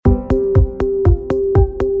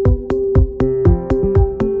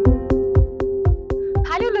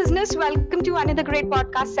welcome to another great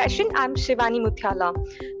podcast session. I'm Shivani Muthyala.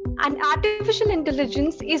 And artificial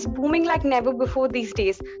intelligence is booming like never before these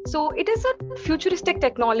days. So it is a futuristic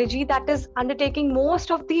technology that is undertaking most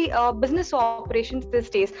of the business operations these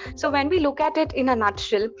days. So when we look at it in a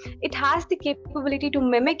nutshell, it has the capability to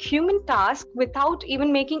mimic human tasks without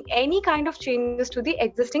even making any kind of changes to the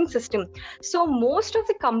existing system. So most of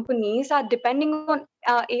the companies are depending on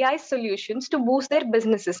AI solutions to boost their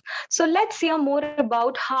businesses. So let's hear more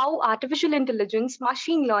about how artificial intelligence,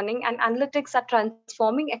 machine learning, and analytics are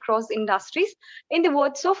transforming across industries in the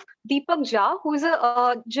words of Deepak Jha, who is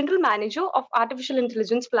a general manager of artificial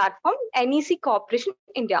intelligence platform NEC Corporation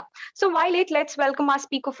India. So while late, let's welcome our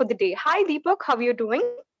speaker for the day. Hi Deepak, how are you doing?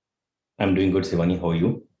 I'm doing good, Shivani. How are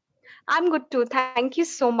you? I'm good too. Thank you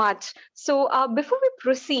so much. So before we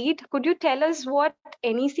proceed, could you tell us what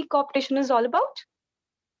NEC Corporation is all about?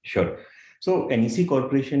 Sure. So NEC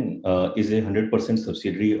Corporation is a 100%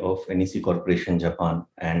 subsidiary of NEC Corporation Japan,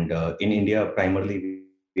 and in India primarily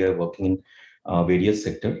we are working in various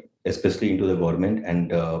sectors, especially into the government and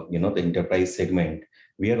the enterprise segment.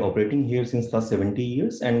 We are operating here since last 70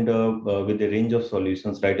 years, and with a range of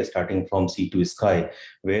solutions, right, starting from sea to sky,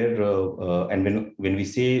 where and when we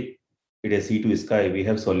say it is sea to sky, we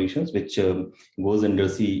have solutions which goes under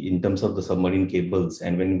sea in terms of the submarine cables,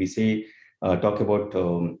 and when we say talk about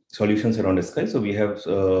solutions around the sky. So we have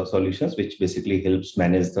solutions which basically helps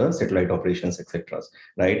manage the satellite operations, etc.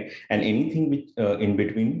 Right, and anything which in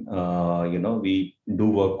between, we do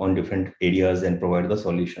work on different areas and provide the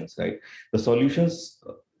solutions. Right, the solutions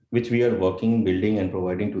which we are working, building, and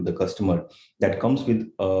providing to the customer, that comes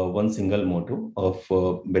with one single motto of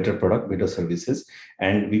better product, better services,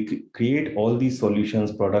 and we create all these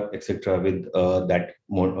solutions, product, etc. with that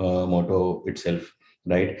motto itself.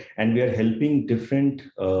 Right, and we are helping different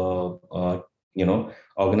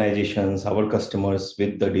organizations, our customers,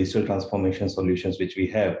 with the digital transformation solutions which we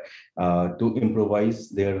have to improvise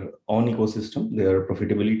their own ecosystem, their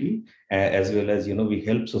profitability, as well as we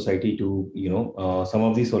help society to some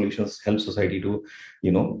of these solutions help society to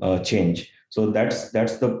change. So that's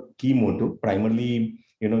the key motto. Primarily,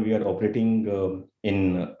 we are operating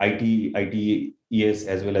in ITES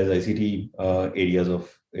as well as ICT areas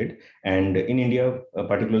of it. And in India,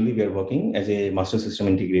 particularly, we are working as a master system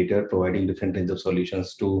integrator, providing different kinds of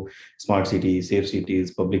solutions to smart cities, safe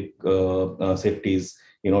cities, public safeties,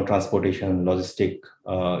 transportation, logistic,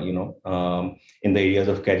 in the areas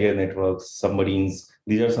of carrier networks, submarines.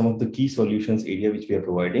 These are some of the key solutions area which we are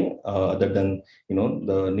providing, other than,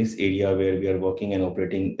 the niche area where we are working and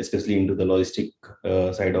operating, especially into the logistic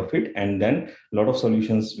side of it. And then a lot of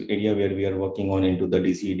solutions area where we are working on into the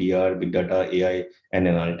DC, DR, big data, AI, and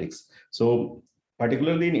analytics. So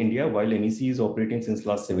particularly in India, while NEC is operating since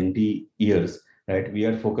last 70 years, right, we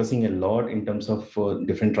are focusing a lot in terms of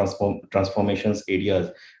different transformations areas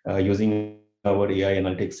using our AI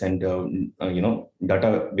analytics and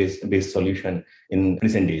database solution in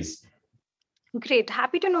recent days. Great.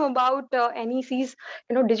 Happy to know about NEC's,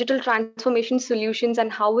 digital transformation solutions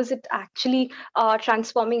and how is it actually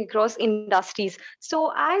transforming across industries.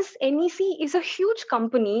 So as NEC is a huge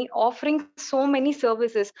company offering so many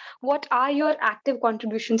services, what are your active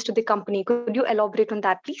contributions to the company? Could you elaborate on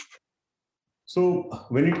that, please? So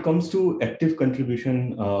when it comes to active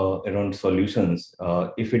contribution around solutions,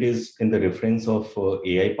 if it is in the reference of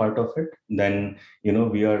AI part of it, then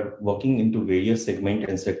we are working into various segment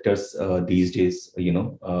and sectors these days.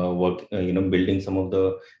 Building some of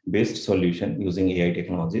the best solution using AI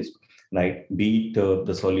technologies. Right, be it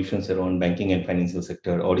the solutions around banking and financial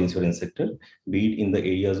sector or insurance sector, be it in the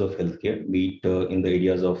areas of healthcare, be it in the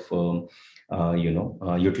areas of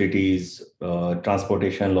utilities,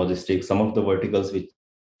 transportation, logistics, some of the verticals which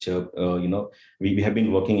we have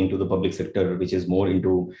been working into the public sector, which is more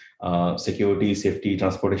into security, safety,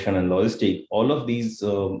 transportation, and logistics. All of these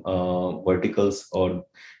verticals, or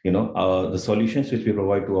the solutions which we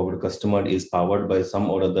provide to our customer is powered by some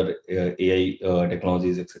or other AI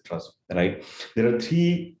technologies, etc. Right? There are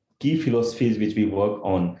three key philosophies which we work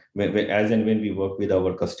on as and when we work with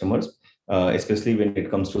our customers. Especially when it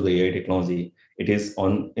comes to the AI technology, it is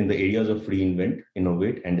in the areas of reinvent,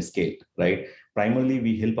 innovate, and scale. Right. Primarily,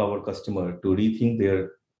 we help our customer to rethink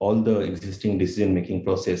all the existing decision making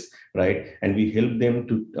process. Right, and we help them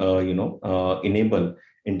to enable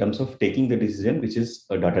in terms of taking the decision which is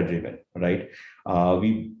data driven. Right.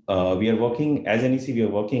 We are working as NEC. We are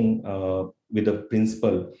working with a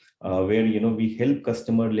principle where we help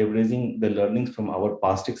customer leveraging the learnings from our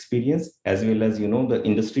past experience, as well as the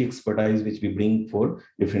industry expertise which we bring for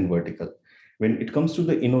different vertical. When it comes to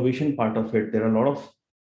the innovation part of it, there are a lot of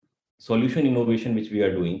solution innovation which we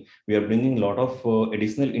are doing, we are bringing a lot of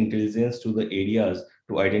additional intelligence to the areas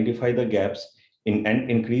to identify the gaps and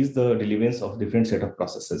increase the relevance of different set of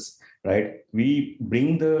processes, right? We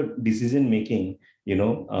bring the decision making,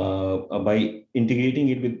 by integrating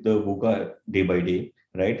it with the VUCA day by day,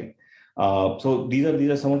 right? So these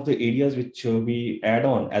are some of the areas which we add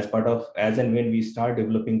on as and when we start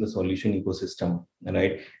developing the solution ecosystem,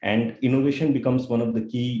 right? And innovation becomes one of the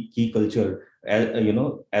key culture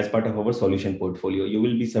as part of our solution portfolio. You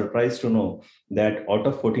will be surprised to know that out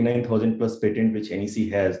of 49,000 plus patent which NEC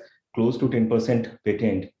has, close to 10%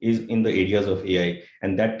 patent is in the areas of AI,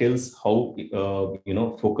 and that tells how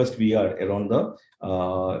focused we are around the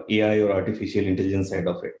AI or artificial intelligence side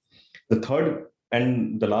of it. The third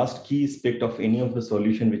and the last key aspect of any of the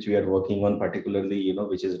solution which we are working on, particularly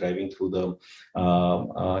which is driving through the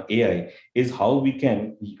AI, is how we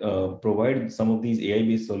can provide some of these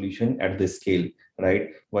AI-based solution at this scale,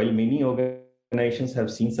 right? While many organizations have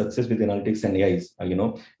seen success with analytics and AIs,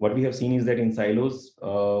 what we have seen is that in silos,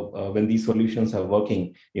 when these solutions are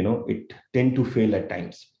working, it tend to fail at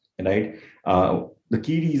times, right? The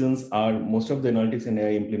key reasons are most of the analytics and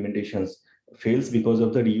AI implementations fails because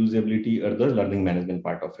of the reusability or the learning management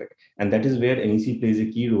part of it. And that is where NEC plays a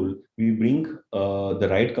key role. We bring the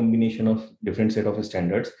right combination of different set of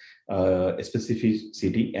standards,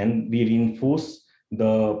 specificity, and we reinforce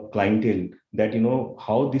the clientele that,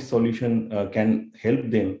 how this solution can help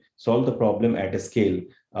them solve the problem at a scale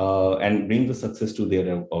and bring the success to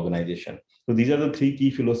their organization. So these are the three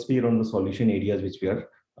key philosophies around the solution areas which we are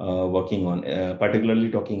working on,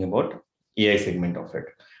 particularly talking about AI segment of it.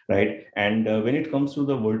 Right. And when it comes to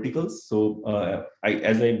the verticals, so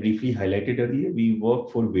as I briefly highlighted earlier, we work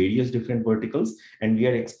for various different verticals, and we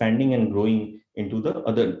are expanding and growing into the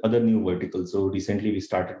other new verticals. So recently we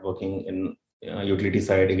started working in utility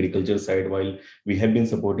side, agriculture side, while we have been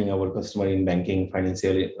supporting our customer in banking,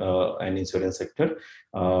 financial and insurance sector.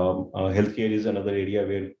 Healthcare is another area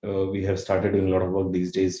where we have started doing a lot of work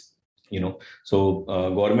these days. So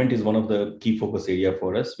government is one of the key focus area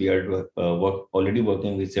for us. We are already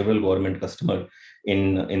working with several government customer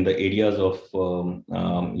in the areas of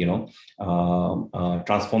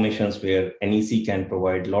transformations, where NEC can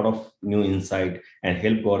provide a lot of new insight and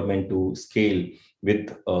help government to scale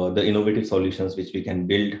with the innovative solutions which we can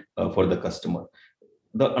build for the customer.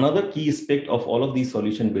 Another key aspect of all of these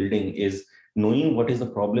solution building is knowing what is the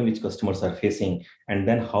problem which customers are facing, and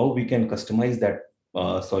then how we can customize that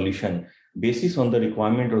solution basis on the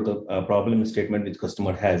requirement or the problem statement which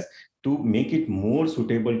customer has, to make it more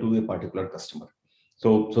suitable to a particular customer.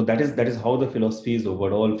 So that is how the philosophy is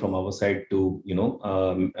overall from our side to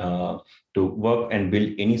to work and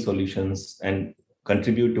build any solutions and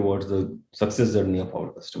contribute towards the success journey of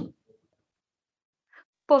our customer.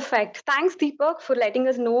 Perfect. Thanks, Deepak, for letting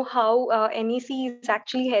us know how NEC is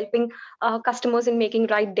actually helping customers in making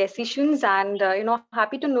right decisions, and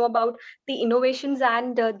happy to know about the innovations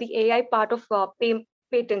and the AI part of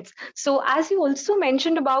patents. So, as you also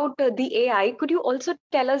mentioned about the AI, could you also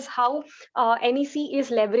tell us how NEC is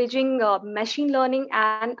leveraging machine learning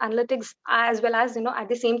and analytics, as well as at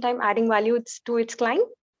the same time adding value to its client?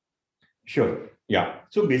 Sure. Yeah.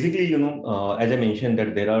 So basically, as I mentioned,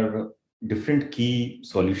 that there are different key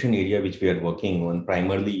solution area which we are working on.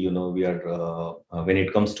 Primarily, we are when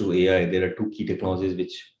it comes to AI, there are two key technologies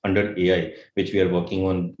which under AI which we are working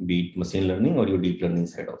on, be it machine learning or your deep learning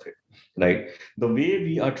side of it, right? The way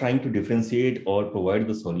we are trying to differentiate or provide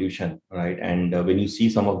the solution, right? And when you see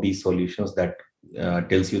some of these solutions that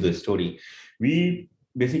tells you the story, we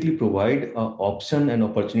basically provide an option and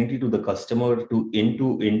opportunity to the customer to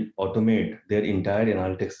end-to-end automate their entire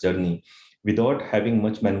analytics journey without having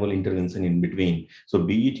much manual intervention in between. So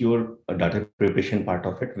be it your data preparation part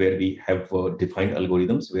of it, where we have defined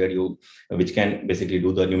algorithms which can basically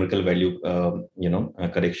do the numerical value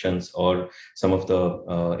corrections, or some of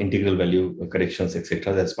the integral value corrections,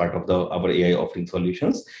 etc. As part of our AI offering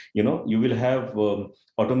solutions. You will have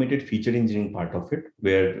automated feature engineering part of it,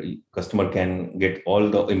 where customer can get all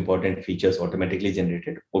the important features automatically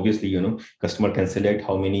generated. Obviously, customer can select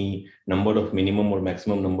how many number of minimum or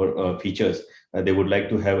maximum number of features they would like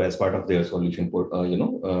to have as part of their solution for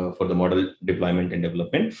the model deployment and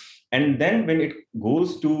development. And then when it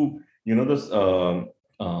goes to this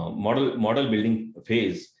model building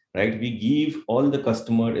phase, right, we give all the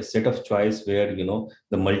customer a set of choice where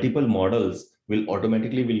the multiple models will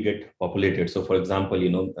automatically get populated. So for example,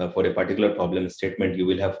 for a particular problem statement, you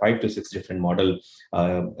will have 5 to 6 different model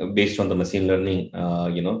based on the machine learning,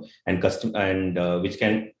 and custom, and which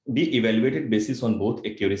can be evaluated basis on both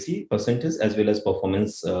accuracy percentage as well as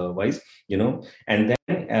performance wise, and then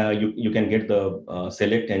you can get the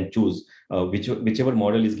select and choose whichever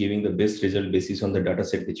model is giving the best result basis on the data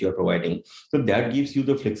set which you are providing. So that gives you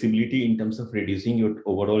the flexibility in terms of reducing your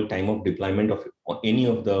overall time of deployment of any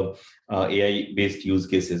of the AI based use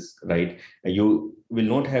cases, right? You will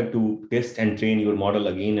not have to test and train your model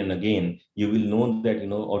again and again. You will know that,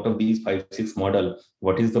 out of these 5 6 model,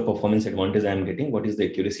 what is the performance advantage I am getting, what is the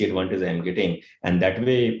accuracy advantage I am getting, and that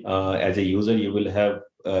way as a user you will have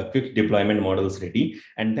quick deployment models ready,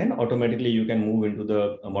 and then automatically you can move into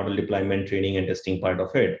the model deployment, training and testing part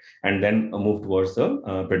of it, and then move towards the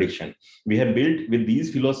prediction. We have built with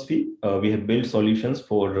these philosophy, we have built solutions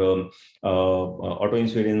for auto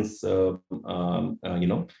insurance,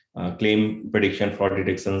 claim prediction, fraud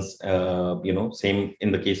detections, same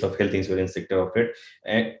in the case of health insurance sector of it.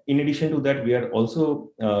 And in addition to that, we are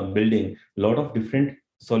also building a lot of different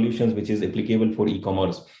solutions which is applicable for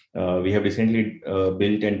e-commerce. We have recently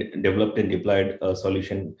built and developed and deployed a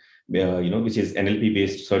solution, which is NLP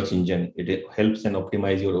based search engine. It helps and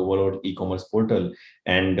optimize your overall e-commerce portal,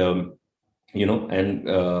 and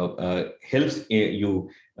helps you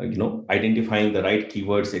identifying the right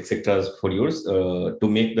keywords, etc., for yours to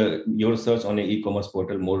make your search on an e-commerce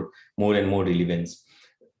portal more and more relevance.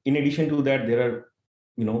 In addition to that, there are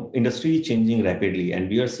industry changing rapidly, and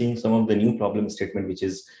we are seeing some of the new problem statement which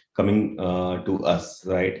is coming to us,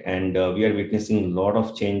 right? And we are witnessing a lot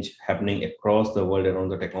of change happening across the world around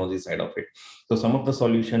the technology side of it. So some of the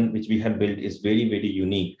solution which we have built is very, very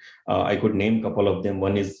unique. I could name a couple of them.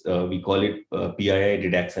 One is we call it PII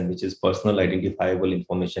redaction, which is personal identifiable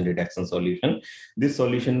information redaction solution. This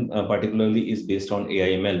solution particularly is based on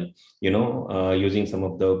AIML, using some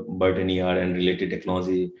of the BERT and ER and related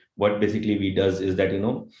technology. What basically we does is that,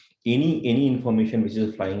 any information which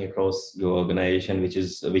is flying across your organization, which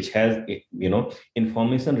has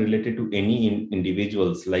information related to any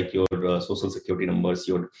individuals, like your social security numbers,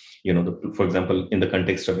 your for example, in the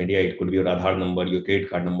context of India, it could be your Aadhaar number, your credit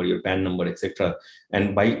card number, your PAN number, etc.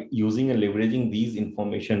 And by using and leveraging these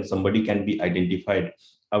information, somebody can be identified.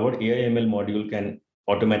 Our AIML module can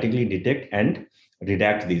automatically detect and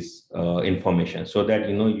redact this information, so that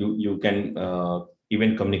you can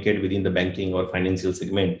even communicate within the banking or financial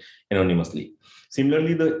segment anonymously.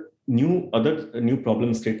 Similarly, the new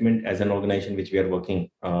problem statement as an organization which we are working,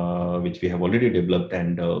 which we have already developed,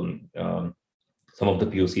 and some of the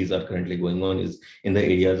POCs are currently going on, is in the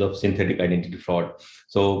areas of synthetic identity fraud.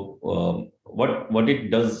 So what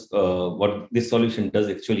it does, what this solution does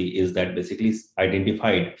actually, is that basically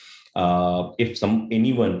identified if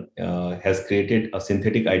anyone has created a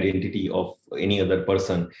synthetic identity of any other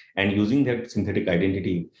person, and using that synthetic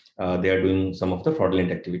identity, they are doing some of the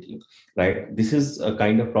fraudulent activity, right? This is a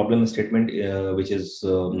kind of problem statement which is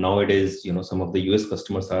nowadays, some of the US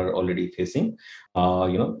customers are already facing,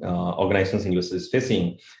 organizations in US is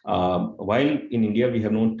facing. While in India, we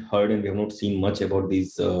have not heard and we have not seen much about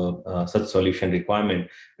these such solution requirement.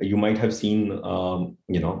 You might have seen,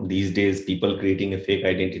 these days people creating a fake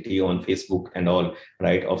identity on Facebook and all,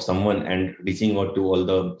 right, of someone, and reaching out to all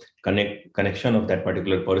the connection of that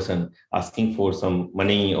particular person, asking for some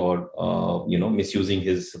money, or misusing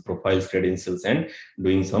his profile's credentials and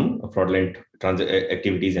doing some fraudulent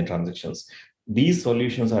activities and transactions. These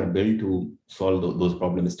solutions are built to solve those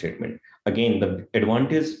problem statement. Again, the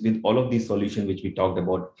advantage with all of these solutions which we talked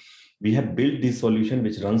about, we have built this solution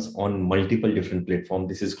which runs on multiple different platforms.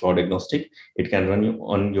 This is cloud agnostic. It can run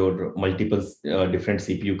on your multiple different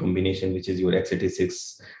CPU combination, which is your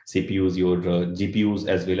x86 CPUs, your GPUs,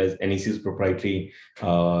 as well as NEC's proprietary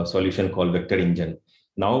solution called Vector Engine.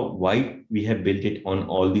 Now, why we have built it on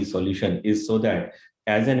all these solutions is so that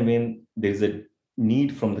as and when there's a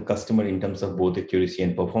need from the customer in terms of both accuracy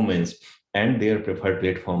and performance and their preferred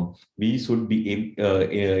platform, we should be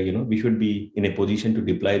we should be in a position to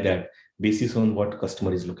deploy that basis on what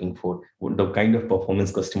customer is looking for, the kind of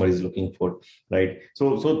performance customer is looking for, right?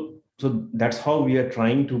 So that's how we are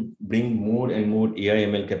trying to bring more and more AI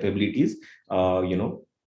ML capabilities,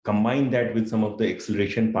 combine that with some of the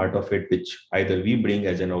acceleration part of it, which either we bring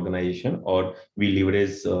as an organization, or we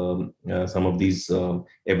leverage some of these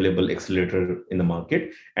available accelerator in the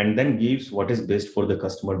market, and then gives what is best for the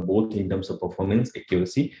customer, both in terms of performance,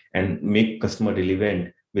 accuracy, and make customer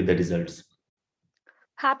relevant with the results.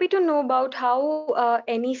 Happy to know about how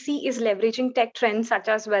NEC is leveraging tech trends, such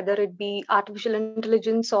as whether it be artificial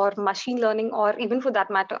intelligence or machine learning, or even for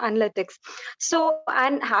that matter, analytics. So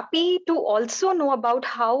I'm happy to also know about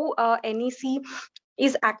how NEC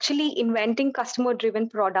is actually inventing customer driven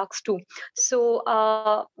products too. So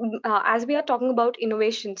as we are talking about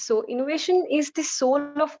innovation, so innovation is the soul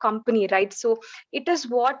of company, right? So it is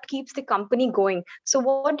what keeps the company going. So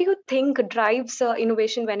what do you think drives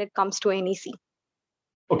innovation when it comes to NEC?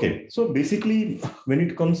 Okay, so basically, when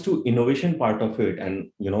it comes to innovation part of it, and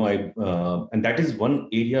and that is one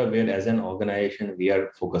area where, as an organization, we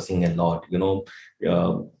are focusing a lot.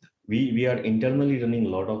 Uh, we are internally running a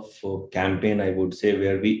lot of campaign, I would say,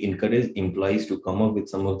 where we encourage employees to come up with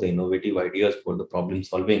some of the innovative ideas for the problem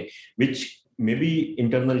solving, which may be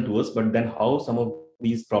internal to us, but then how some of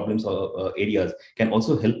these problems or areas can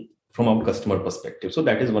also help from our customer perspective. So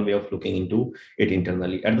that is one way of looking into it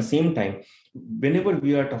internally. At the same time, whenever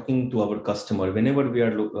we are talking to our customer, whenever we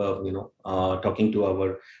are talking to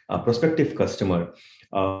our prospective customer,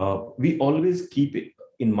 we always keep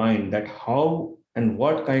in mind that how and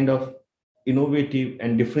what kind of innovative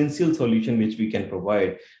and differential solution which we can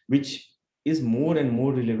provide, which is more and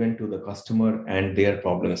more relevant to the customer and their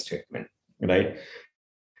problem statement, right?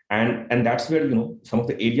 And that's where some of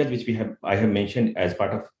the areas which I have mentioned as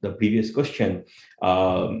part of the previous question.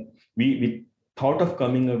 We thought of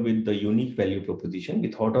coming up with the unique value proposition.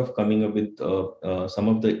 We thought of coming up with some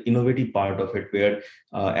of the innovative part of it, where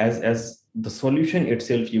as the solution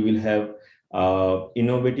itself, you will have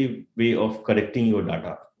innovative way of correcting your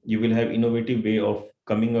data. You will have innovative way of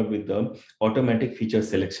coming up with the automatic feature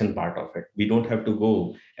selection part of it. We don't have to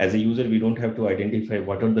go as a user. We don't have to identify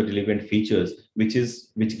what are the relevant features, which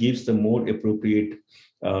gives the more appropriate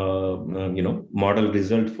model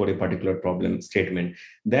result for a particular problem statement.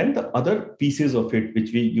 Then the other pieces of it, which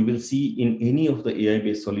you will see in any of the AI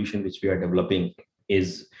based solution which we are developing,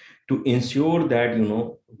 is to ensure that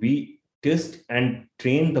we test and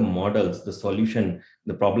train the models, the solution,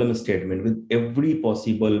 the problem statement with every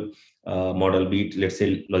possible model, be it, let's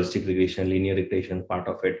say, logistic regression, linear regression part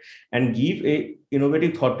of it, and give a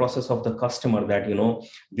innovative thought process of the customer that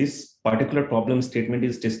this particular problem statement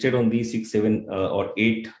is tested on these 6, 7, or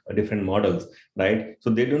 8 different models, right? So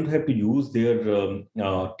they don't have to use their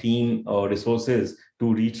team or resources to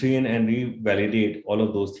retrain and revalidate all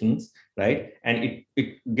of those things, right? And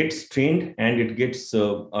it gets trained and it gets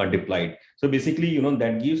deployed. So basically,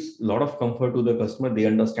 that gives a lot of comfort to the customer. They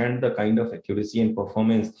understand the kind of accuracy and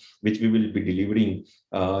performance which we will be delivering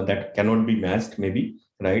that cannot be matched, maybe,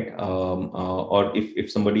 right? Or if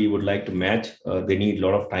somebody would like to match, they need a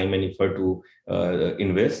lot of time and effort to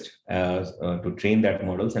invest to train that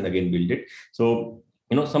models and again build it. So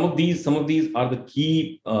some of these are the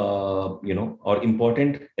key or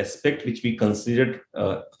important aspect which we considered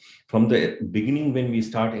from the beginning when we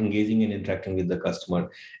start engaging and interacting with the customer.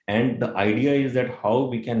 And the idea is that how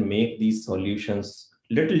we can make these solutions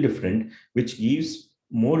little different, which gives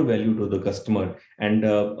more value to the customer. And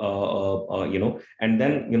and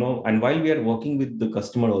then and while we are working with the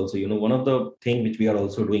customer also, one of the thing which we are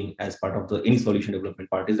also doing as part of the any solution development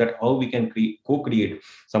part is that how we can co-create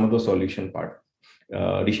some of the solution part.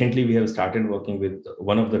 Recently we have started working with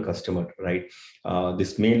one of the customer, right?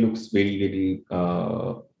 This may looks very, very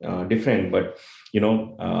different, but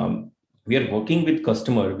we are working with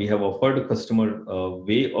customer. We have offered a customer a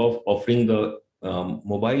way of offering the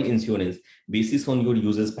mobile insurance basis on your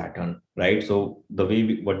users pattern, right? So the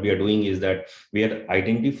way what we are doing is that we are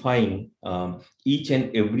identifying each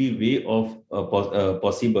and every way of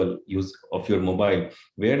possible use of your mobile,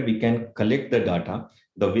 where we can collect the data,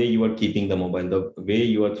 the way you are keeping the mobile, the way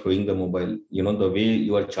you are throwing the mobile, the way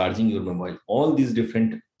you are charging your mobile, all these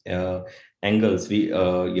different angles we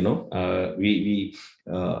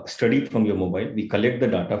study from your mobile. We collect the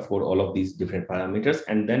data for all of these different parameters,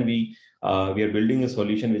 and then we are building a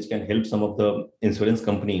solution which can help some of the insurance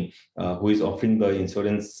company who is offering the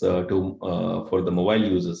insurance for the mobile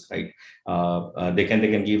users, right? They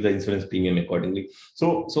can give the insurance premium accordingly.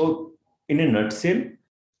 So in a nutshell,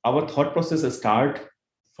 our thought process start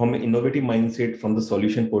from an innovative mindset from the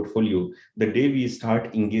solution portfolio the day we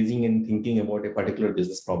start engaging and thinking about a particular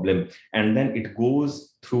business problem, and then it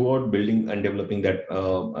goes throughout building and developing that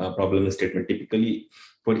problem statement. Typically,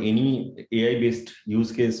 for any AI based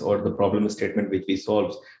use case or the problem statement which we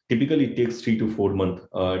solve, typically it takes 3 to 4 month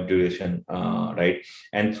duration, right?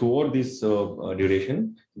 And throughout this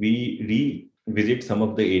duration, we visit some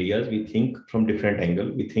of the areas. We think from different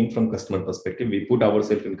angle. We think from customer perspective. We put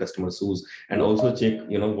ourselves in customer shoes and also check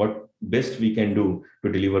what best we can do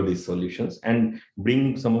to deliver these solutions and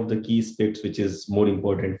bring some of the key aspects which is more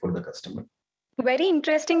important for the customer. Very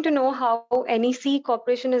interesting to know how NEC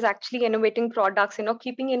Corporation is actually innovating products,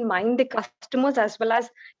 keeping in mind the customers as well as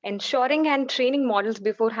ensuring and training models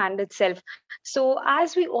beforehand itself. So,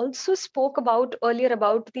 as we also spoke about earlier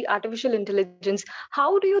about the artificial intelligence,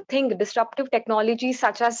 how do you think disruptive technologies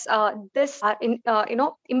such as this are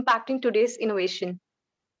impacting today's innovation?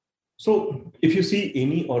 So, if you see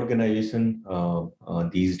any organization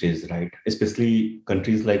these days, right, especially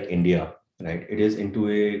countries like India, right, it is into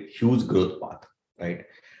a huge growth path, right?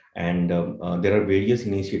 And there are various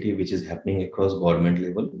initiatives which is happening across government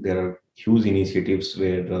level. There are huge initiatives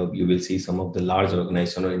where you will see some of the large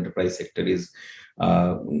organization or enterprise sector is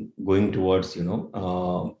uh, going towards, and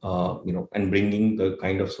bringing the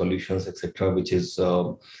kind of solutions, etc., which is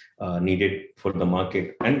needed for the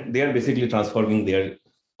market, and they are basically transforming their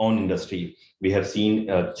own industry. We have seen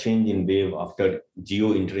a change in wave after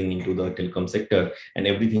Geo entering into the telecom sector, and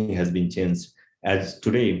everything has been changed. As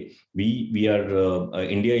today, we are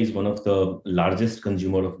India is one of the largest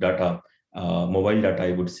consumer of data, mobile data,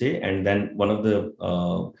 I would say, and then one of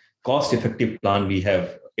the cost-effective plan we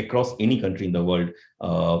have across any country in the world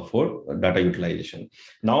for data utilization.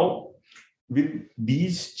 Now, with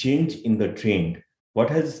these change in the trend, what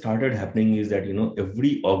has started happening is that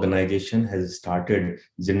every organization has started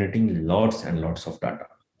generating lots and lots of data,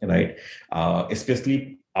 right?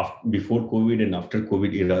 Especially before COVID and after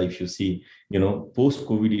COVID era, if you see, post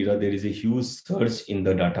COVID era, there is a huge surge in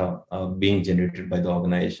the data being generated by the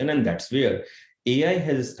organization, and that's where AI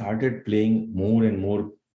has started playing more and more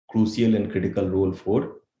crucial and critical role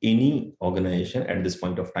for any organization at this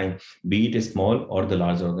point of time, be it a small or the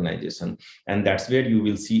large organization. And that's where you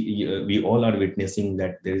will see, we all are witnessing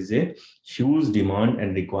that there is a huge demand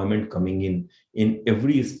and requirement coming in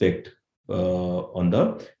every aspect, on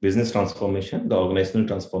the business transformation, the organizational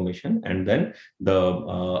transformation, and then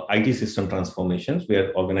the IT system transformations,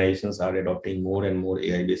 where organizations are adopting more and more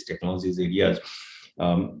AI based technologies areas.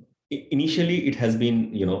 Initially it has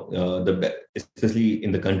been, especially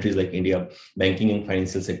in the countries like India, banking and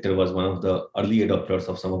financial sector was one of the early adopters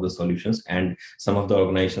of some of the solutions, and some of the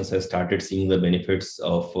organizations have started seeing the benefits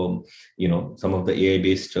of some of the AI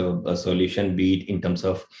based solution, be it in terms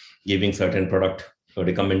of giving certain product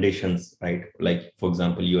recommendations, right? Like, for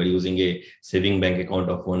example, you are using a saving bank account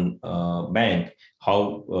of one bank,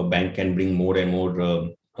 how a bank can bring more and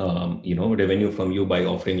more revenue from you by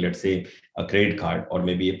offering, let's say, a credit card, or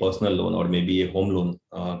maybe a personal loan, or maybe a home loan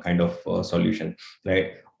kind of solution,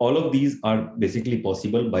 right? All of these are basically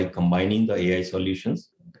possible by combining the AI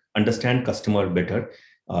solutions, understand customer better,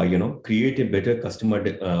 create a better customer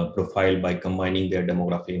profile by combining their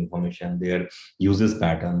demographic information, their users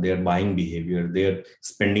pattern, their buying behavior, their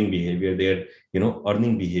spending behavior, their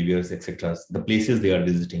earning behaviors, etc., the places they are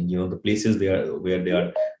visiting, the places they are where they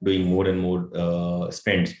are doing more and more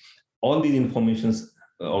spends. All these informations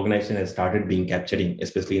organization has started being capturing,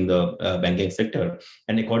 especially in the banking sector,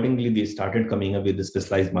 and accordingly they started coming up with the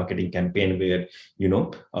specialized marketing campaign where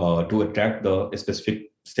to attract the specific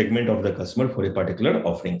segment of the customer for a particular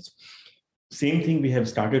offerings. Same thing we have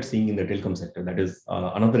started seeing in the telecom sector. That is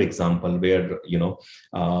another example where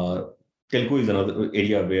telco is another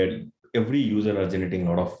area where every user are generating a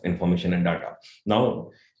lot of information and data.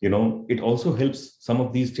 Now, it also helps some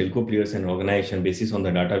of these telco players and organization basis on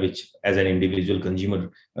the data which as an individual consumer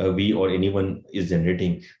we or anyone is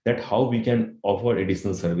generating, that how we can offer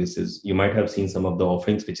additional services. You might have seen some of the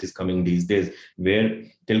offerings which is coming these days, where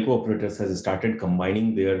telco operators has started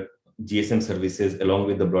combining their GSM services along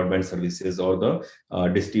with the broadband services, or the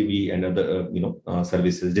dish TV and other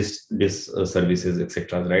services, dish services,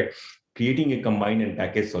 etc., right? Creating a combined and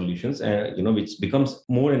packaged solutions, which becomes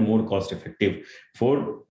more and more cost effective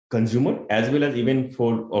for consumer as well as even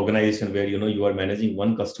for organization, where you are managing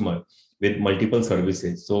one customer with multiple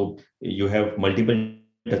services. So you have multiple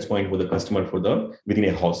touch point for the customer for the within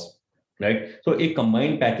a house, right? So a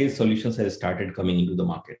combined package solutions has started coming into the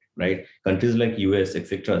market, right? Countries like US,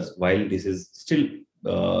 etc., while this is still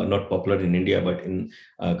not popular in India, but in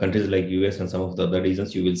countries like US and some of the other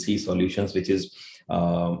regions, you will see solutions which is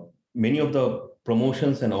many of the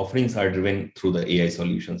promotions and offerings are driven through the AI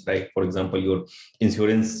solutions, right? For example, your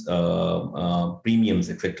insurance premiums,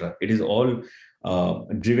 etc., it is all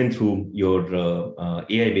driven through your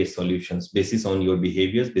AI-based solutions, basis on your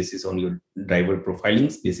behaviors, basis on your driver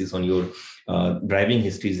profilings, basis on your driving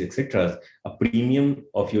histories, etc. A premium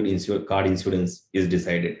of your car insurance is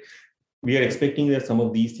decided. we are expecting that some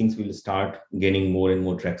of these things will start gaining more and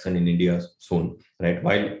more traction in India soon, right?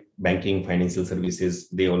 While banking, financial services,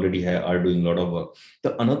 they already are doing a lot of work.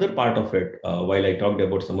 The another part of it, while I talked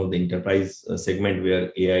about some of the enterprise segment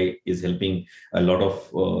where AI is helping a lot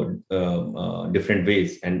of different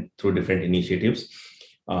ways and through different initiatives,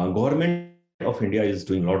 government of India is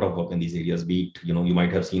doing a lot of work in these areas. Be it, you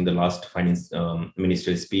might have seen the last finance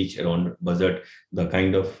minister's speech around budget, the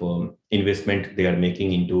kind of investment they are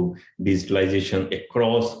making into digitalization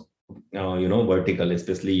across, vertical,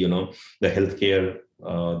 especially, the healthcare,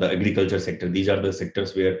 the agriculture sector. These are the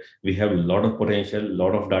sectors where we have a lot of potential, a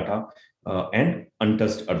lot of data, and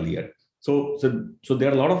untouched earlier. So there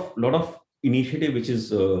are a lot of initiative which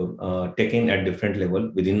is taken at different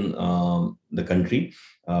level within the country.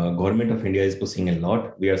 Government of India is pushing a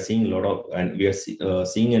lot. We are seeing a lot of, and we are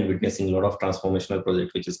seeing and witnessing a lot of transformational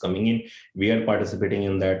project which is coming in. We are participating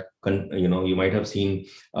in that. You might have seen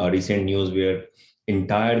recent news where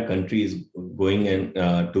entire country is going and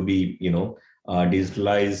to be,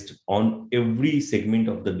 digitalized on every segment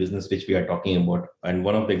of the business which we are talking about. And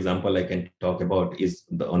one of the example I can talk about is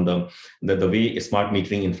the way smart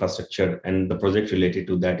metering infrastructure and the project related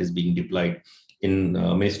to that is being deployed. In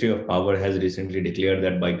Ministry of Power has recently declared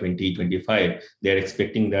that by 2025, they are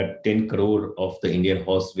expecting that 10 crore of the Indian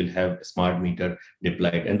house will have smart meter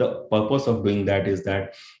deployed. And the purpose of doing that is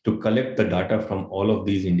that to collect the data from all of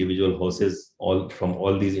these individual houses, from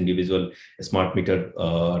all these individual smart meter,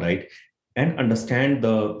 right? And understand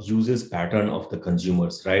the uses pattern of the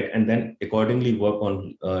consumers, right? And then accordingly work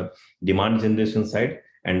on demand generation side,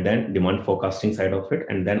 and then demand forecasting side of it,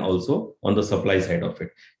 and then also on the supply side of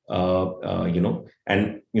it.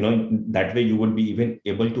 That way you would be even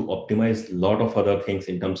able to optimize a lot of other things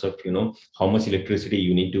in terms of, how much electricity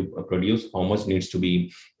you need to produce, how much needs to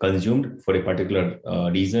be consumed for a particular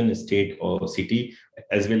region, state, or city,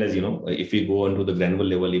 as well as, if we go onto the granular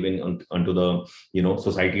level, even onto the,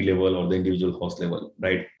 society level or the individual house level,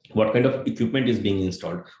 right? What kind of equipment is being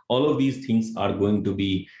installed? All of these things are going to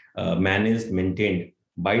be managed, maintained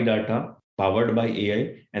by data, powered by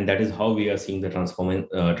AI, and that is how we are seeing the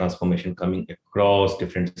transformation coming across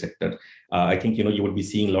different sectors. I think, you would be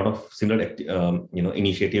seeing a lot of similar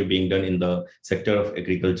initiative being done in the sector of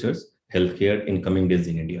agriculture, healthcare in coming days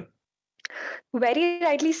in India. Very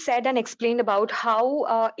rightly said and explained about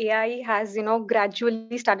how AI has,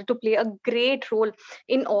 gradually started to play a great role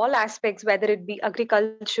in all aspects, whether it be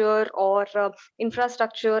agriculture or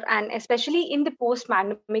infrastructure, and especially in the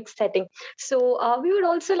post-pandemic setting. So we would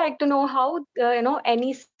also like to know how,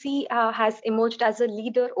 NEC has emerged as a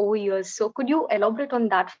leader over years. So could you elaborate on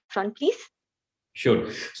that front, please?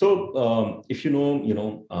 Sure. So, if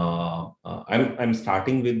I'm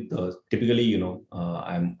starting with typically,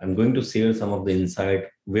 I'm going to share some of the insight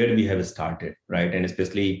where we have started, right? And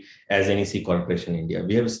especially as NEC Corporation India,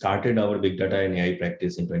 we have started our big data and AI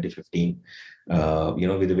practice in 2015,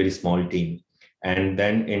 with a very small team, and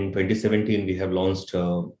then in 2017 we have launched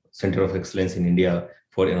Center of Excellence in India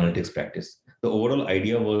for analytics practice. The overall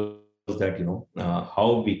idea was that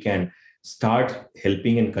how we can start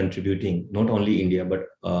helping and contributing not only India, but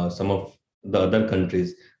some of the other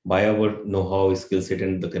countries by our know-how, skill set,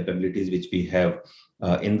 and the capabilities which we have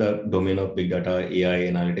in the domain of big data,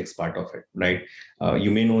 AI, analytics part of it, right?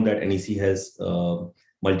 You may know that NEC has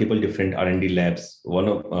multiple different R&D labs, one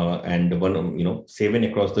 7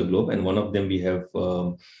 across the globe, and one of them we have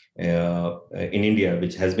in India,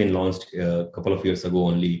 which has been launched a couple of years ago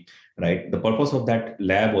only. Right. The purpose of that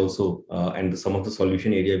lab also, and some of the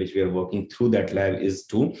solution area which we are working through that lab, is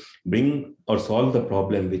to bring or solve the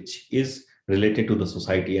problem which is related to the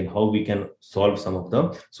society and how we can solve some of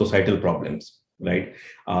the societal problems. Right.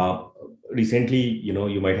 Recently,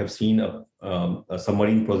 you might have seen a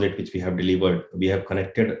submarine project which we have delivered. We have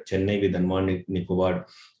connected Chennai with Andaman and Nicobar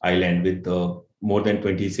Island with more than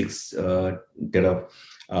 26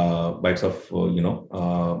 terabytes of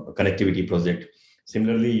connectivity project.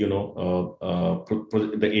 Similarly,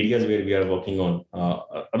 the areas where we are working on,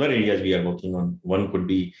 other areas we are working on, one could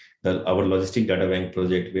be our logistic data bank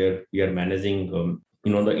project, where we are managing,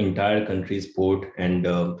 the entire country's port and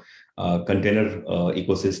container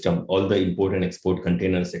ecosystem, all the import and export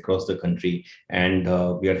containers across the country. And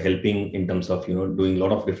we are helping in terms of, doing a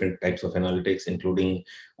lot of different types of analytics, including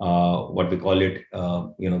what we call it,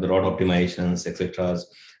 the route optimizations, etc.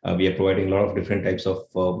 We are providing a lot of different types of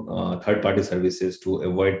third-party services to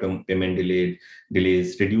avoid payment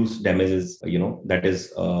delays, reduce damages. That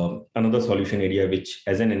is another solution area which,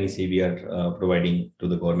 as an NEC, we are providing to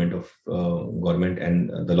the government and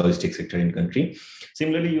the logistics sector in country.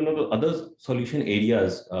 Similarly, the other solution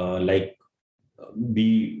areas like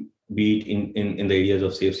be it in the areas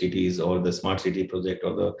of safe cities or the smart city project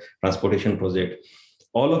or the transportation project.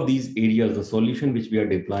 All of these areas, the solution which we are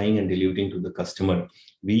deploying and delivering to the customer,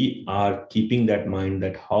 we are keeping that mind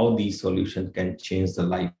that how these solutions can change the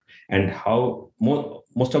life, and how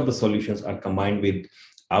most of the solutions are combined with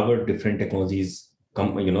our different technologies,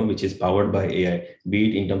 which is powered by AI, be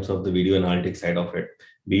it in terms of the video analytics side of it,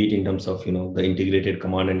 be it in terms of the integrated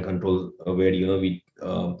command and control, where we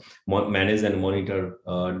manage and monitor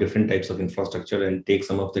different types of infrastructure and take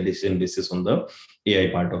some of the decision basis on the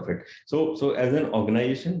AI part of it. So as an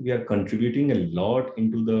organization, we are contributing a lot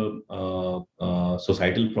into the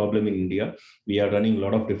societal problem in India. We are running a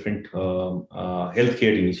lot of different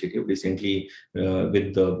healthcare initiative. Recently,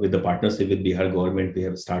 with the partnership with Bihar government, we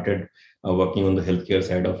have started working on the healthcare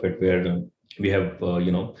side of it, where we have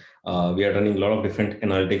we are running a lot of different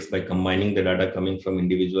analytics by combining the data coming from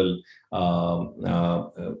individual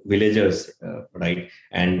villagers, right,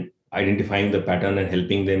 and identifying the pattern and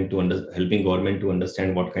helping them to helping government to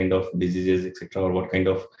understand what kind of diseases, etc., or what kind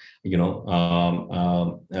of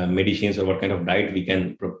medicines or what kind of diet we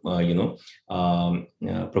can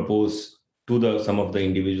propose to some of the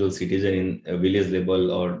individual citizen in a village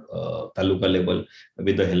level or taluka level,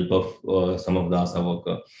 with the help of some of the ASA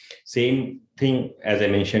worker. Same thing, as I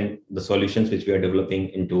mentioned, the solutions which we are developing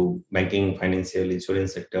into banking, financial,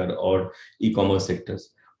 insurance sector, or e-commerce sectors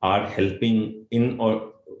are helping in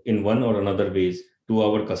one or another ways to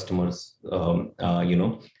our customers,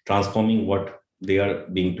 transforming what they are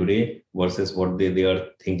being today versus what they are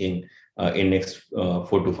thinking in next 4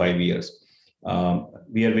 to 5 years.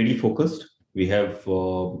 We are very focused. We have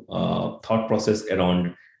thought process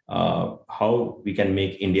around how we can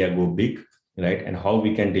make India go big, right, and how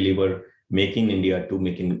we can deliver making India to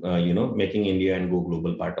making India and go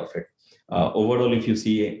global part of it. Overall, if you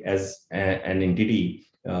see as an entity,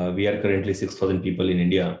 we are currently 6,000 people in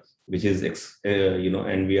India, which is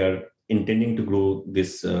and we are intending to grow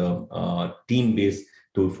this team base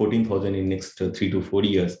to 14,000 in next 3 to 4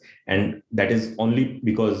 years. And that is only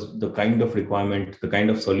because the kind of requirement, the kind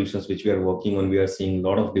of solutions which we are working on, we are seeing a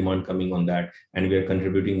lot of demand coming on that, and we are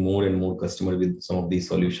contributing more and more customers with some of these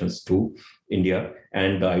solutions to India.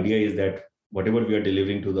 And the idea is that whatever we are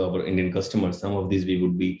delivering to our Indian customers, some of these we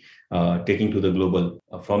would be taking to the global,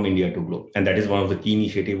 from India to globe. And that is one of the key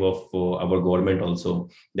initiative of our government also,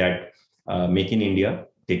 that make in India,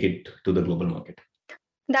 take it to the global market.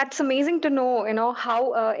 That's amazing to know,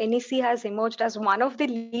 how NEC has emerged as one of the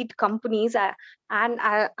lead companies, and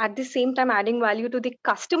at the same time adding value to the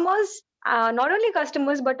customers, not only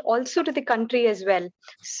customers, but also to the country as well.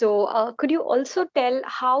 So could you also tell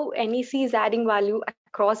how NEC is adding value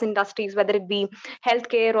across industries, whether it be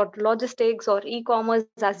healthcare or logistics or e-commerce,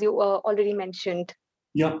 as you already mentioned?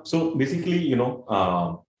 Yeah, so basically, there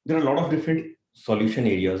are a lot of different solution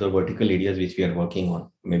areas or vertical areas which we are working on.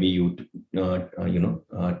 Maybe you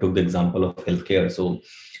took the example of healthcare. So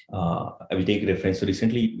I will take reference. So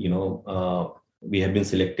recently, we have been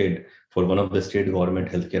selected for one of the state government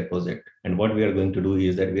healthcare project. And what we are going to do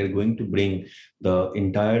is that we are going to bring the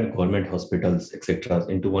entire government hospitals, etc.,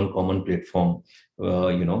 into one common platform,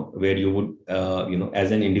 where you would,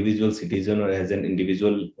 as an individual citizen or as an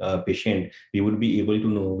individual patient, we would be able to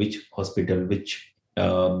know which hospital, which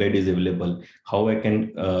bed is available, how I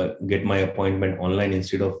can get my appointment online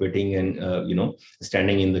instead of waiting and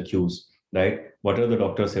standing in the queues, right? What are the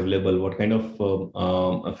doctors available? What kind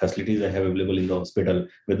of facilities I have available in the hospital?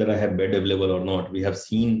 Whether I have bed available or not? We have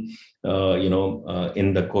seen,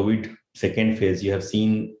 in the COVID second phase, you have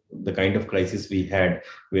seen the kind of crisis we had,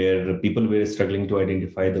 where people were struggling to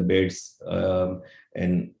identify the beds,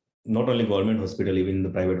 and not only government hospital, even in the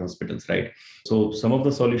private hospitals, right? So some of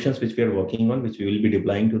the solutions which we are working on, which we will be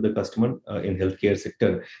deploying to the customer in healthcare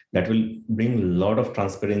sector, that will bring a lot of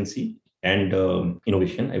transparency and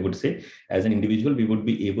innovation. I would say, as an individual, we would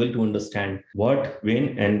be able to understand what,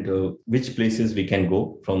 when, and which places we can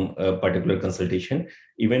go from a particular consultation.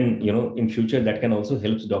 Even in future, that can also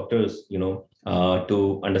help doctors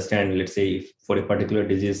to understand, let's say, if for a particular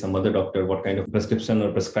disease, some other doctor, what kind of prescription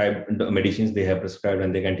or prescribed medicines they have prescribed,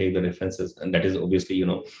 and they can take the references. And that is obviously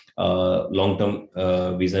long-term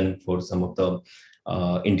vision for some of the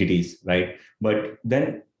entities, right? But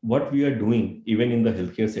then what we are doing, even in the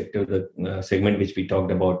healthcare sector, the segment which we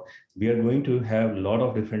talked about, we are going to have a lot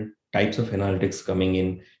of different types of analytics coming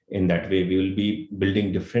in that way. We will be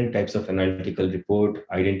building different types of analytical report,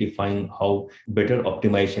 identifying how better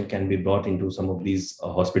optimization can be brought into some of these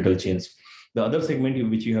hospital chains. The other segment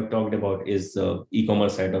which you have talked about is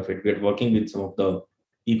e-commerce side of it. We are working with some of the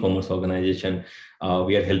e-commerce organization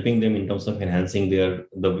We are helping them in terms of enhancing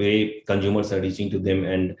the way consumers are reaching to them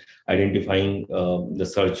and identifying the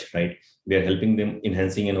search, right? We are helping them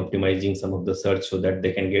enhancing and optimizing some of the search so that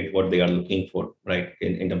they can get what they are looking for, right?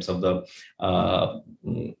 In terms of the,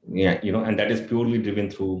 and that is purely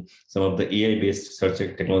driven through some of the AI-based search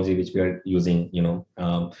technology which we are using, we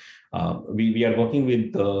are working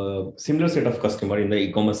with a similar set of customer in the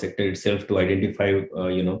e-commerce sector itself to identify,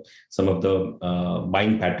 some of the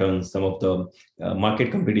buying patterns, some of the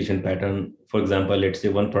market competition pattern. For example, let's say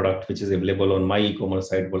one product which is available on my e-commerce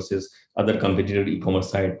site versus other competitor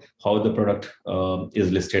e-commerce site, how the product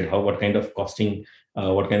is listed, what kind of costing,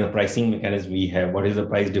 what kind of pricing mechanism we have, what is the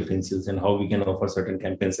price differences, and how we can offer certain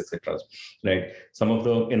campaigns, etc. Right? Some of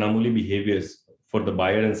the anomaly behaviors for the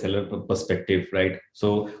buyer and seller perspective, right?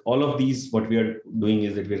 So all of these, what we are doing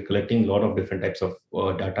is that we are collecting a lot of different types of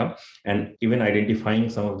data and even identifying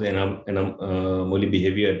some of the anomaly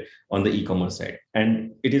behavior on the e-commerce side.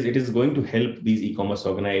 And it is going to help these e-commerce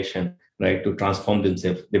organizations, right, to transform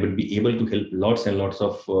themselves. They will be able to help lots and lots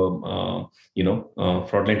of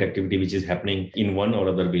fraudulent activity which is happening in one or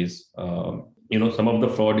other ways. Some of the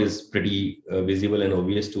fraud is pretty visible and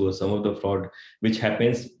obvious to us. Some of the fraud which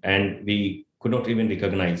happens and we could not even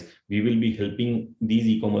recognize. We will be helping these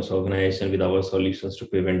e-commerce organizations with our solutions to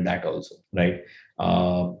prevent that also, right?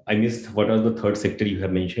 I missed what are the third sector you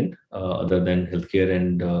have mentioned other than healthcare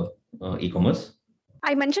and e-commerce?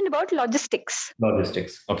 I mentioned about logistics.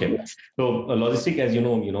 Logistics. Okay. Yes. So logistics, as you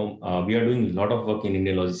know, we are doing a lot of work in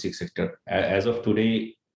Indian logistics sector. As of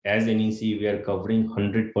today, as NEC, we are covering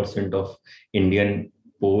 100% of Indian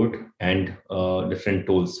port and different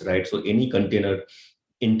tolls, right? So any container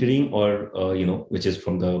entering or, which is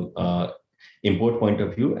from the import point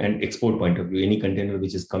of view and export point of view, any container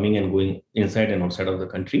which is coming and going inside and outside of the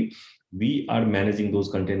country, we are managing those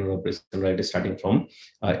container operations, right, starting from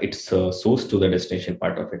its source to the destination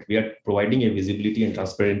part of it. We are providing a visibility and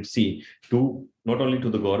transparency to not only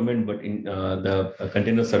to the government, but in the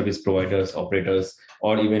container service providers, operators,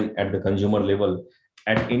 or even at the consumer level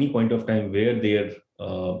at any point of time where their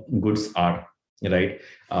goods are. Right,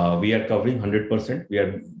 we are covering 100%. We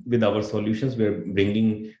are with our solutions. We are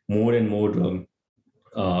bringing more and more,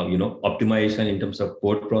 optimization in terms of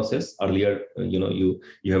port process. Earlier, you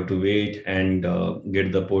have to wait and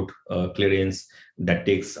get the port clearance. That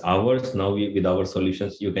takes hours. Now, with our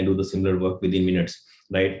solutions, you can do the similar work within minutes.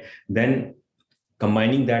 Right, then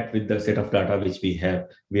combining that with the set of data which we have,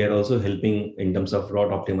 we are also helping in terms of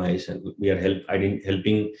route optimization. We are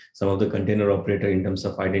helping some of the container operator in terms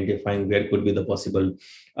of identifying where could be the possible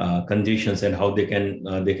congestions and how they can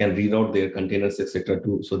reroute their containers, etc.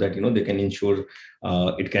 So that they can ensure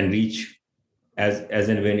it can reach as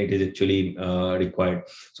and when it is actually required.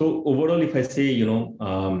 So overall, if I say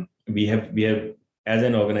we have as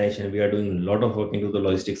an organization, we are doing a lot of work into the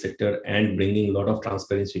logistics sector and bringing a lot of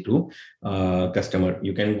transparency to customer.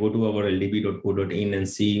 You can go to our ldb.co.in and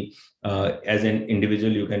see as an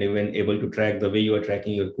individual, you can even able to track the way you are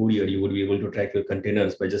tracking your courier. You would be able to track your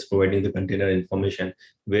containers by just providing the container information,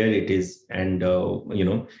 where it is, and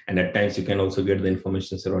and at times you can also get the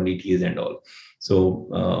information around ETAs and all.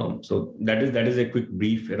 So so that is a quick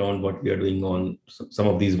brief around what we are doing on some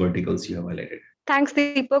of these verticals you have highlighted. Thanks,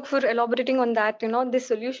 Deepak, for elaborating on that. The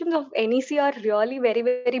solutions of NEC are really very,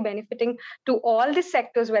 very benefiting to all the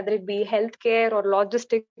sectors, whether it be healthcare or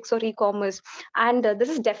logistics or e-commerce. And this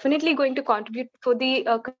is definitely going to contribute for the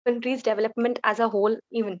country's development as a whole,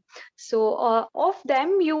 even. So of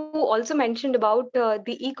them, you also mentioned about the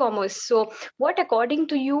e-commerce. So what, according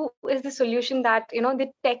to you, is the solution that, the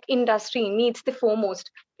tech industry needs the foremost,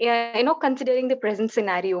 considering the present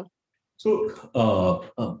scenario? So,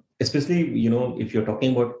 especially, if you're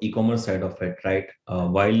talking about e-commerce side of it, right?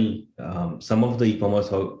 While some of the e-commerce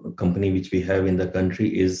company which we have in the country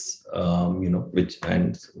is, which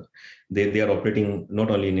and they are operating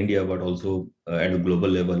not only in India but also at a global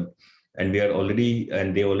level, and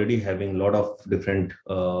they already having a lot of different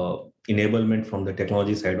enablement from the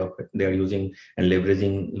technology side of it. They are using and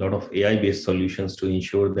leveraging a lot of AI-based solutions to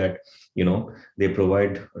ensure that they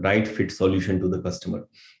provide right fit solution to the customer.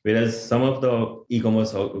 Whereas some of the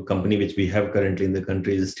e-commerce company which we have currently in the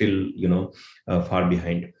country is still far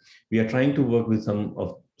behind. We are trying to work with some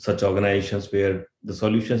of such organizations where the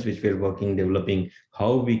solutions which we are developing,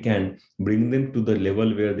 how we can bring them to the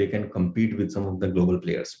level where they can compete with some of the global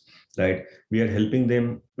players. Right, we are helping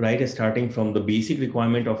them right starting from the basic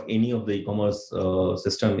requirement of any of the e-commerce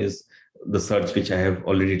system is the search, which I have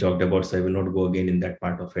already talked about, so I will not go again in that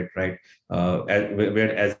part of it, right?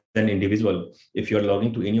 As an individual, if you are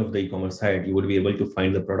logging to any of the e-commerce site, you would be able to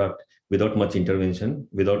find the product without much intervention,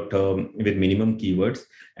 with minimum keywords,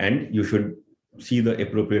 and you should see the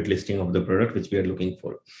appropriate listing of the product which we are looking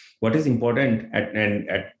for. What is important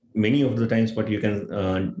at many of the times, what you can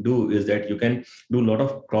do is that you can do a lot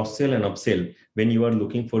of cross sell and upsell when you are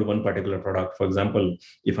looking for one particular product. For example,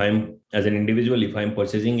 if I'm as an individual, if I'm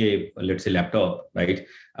purchasing a, let's say, laptop, right,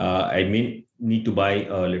 I may need to buy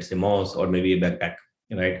let's say mouse or maybe a backpack,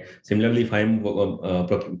 right? Similarly, if I'm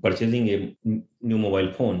purchasing a new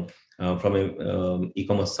mobile phone from a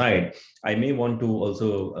e-commerce site, I may want to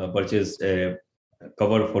also purchase a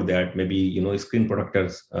cover for that, maybe screen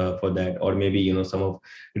protectors for that, or maybe some of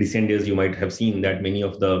recent days you might have seen that many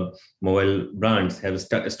of the mobile brands have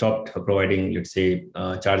stopped providing, let's say,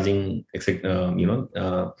 charging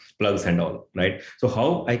plugs and all, right? So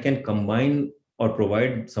how I can combine or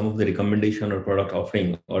provide some of the recommendation or product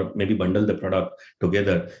offering, or maybe bundle the product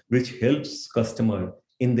together, which helps customer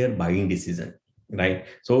in their buying decision, right?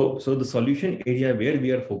 So the solution area where we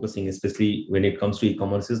are focusing, especially when it comes to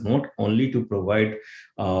e-commerce, is not only to provide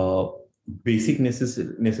basic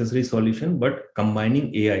necessary solution, but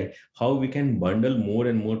combining AI, how we can bundle more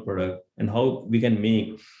and more product, and how we can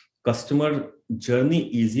make customer journey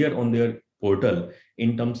easier on their portal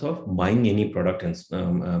in terms of buying any product and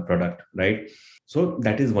product, right? So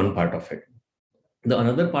that is one part of it. The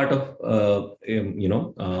another part of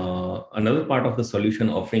another part of the solution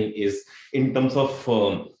offering is in terms of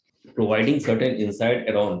providing certain insight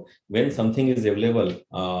around when something is available,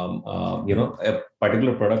 a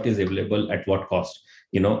particular product is available at what cost,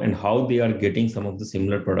 and how they are getting some of the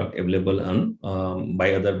similar product available on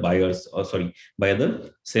by other buyers, or sorry, by other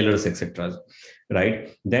sellers, etc.,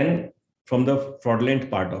 right? Then from the fraudulent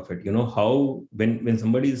part of it, how when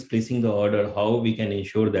somebody is placing the order, how we can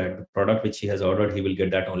ensure that the product which he has ordered, he will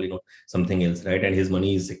get that only, not something else, right? And his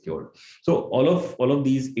money is secured. So all of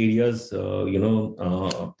these areas, we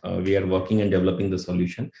are working and developing the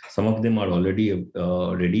solution. Some of them are already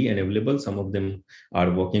ready and available. Some of them are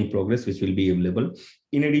work in progress, which will be available.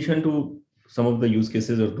 In addition to some of the use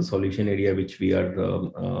cases of the solution area, which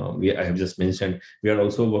I have just mentioned, we are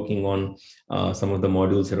also working on some of the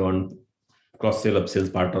modules around cross-sell,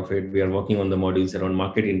 upsells part of it. We are working on the modules around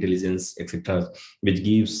market intelligence, etc., which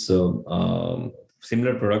gives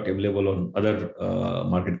similar product available on other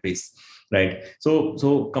marketplace, right?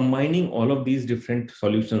 So combining all of these different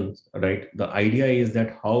solutions, right? The idea is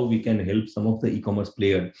that how we can help some of the e-commerce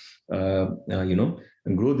player,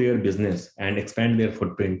 grow their business and expand their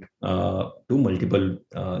footprint to multiple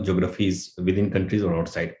geographies within countries or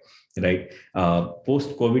outside. Right.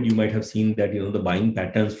 Post COVID, you might have seen that the buying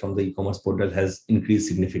patterns from the e-commerce portal has increased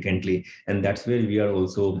significantly, and that's where we are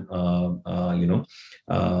also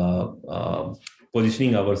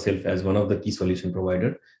positioning ourselves as one of the key solution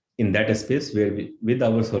provider in that space, where with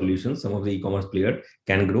our solutions, some of the e-commerce player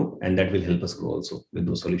can grow, and that will help us grow also with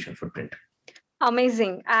those solution footprint.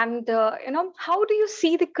 Amazing. And how do you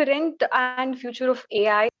see the current and future of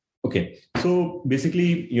AI? Okay, so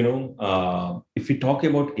basically, if we talk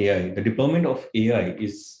about AI, the deployment of AI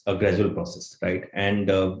is a gradual process, right?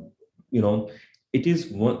 And it is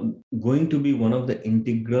going to be one of the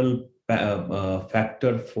integral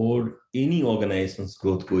factor for any organization's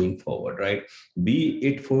growth going forward, right? Be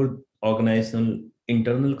it for organizational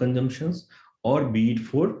internal consumptions, or be it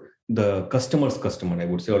for the customer's customer, I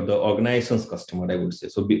would say, or the organization's customer, I would say.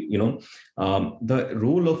 So, the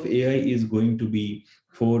role of AI is going to be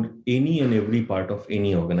for any and every part of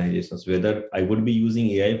any organizations, whether I would be using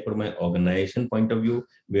AI for my organization point of view,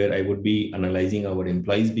 where I would be analyzing our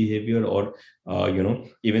employees' behavior, or,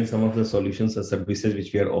 even some of the solutions or services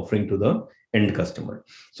which we are offering to the end customer.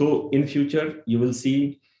 So in future, you will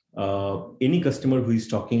see any customer who is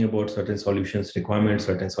talking about certain solutions requirements,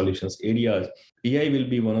 certain solutions areas, AI will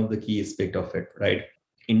be one of the key aspect of it, right?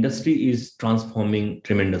 Industry is transforming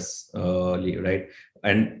tremendously, right?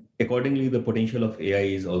 And accordingly, the potential of AI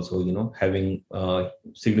is also, having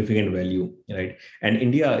significant value, right? And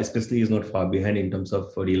India especially is not far behind in terms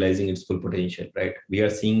of realizing its full potential, right? We are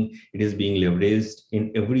seeing it is being leveraged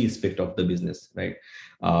in every aspect of the business, right?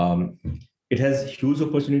 It has huge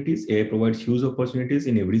opportunities. AI provides huge opportunities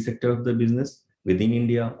in every sector of the business, within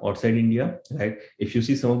India, outside India, right? If you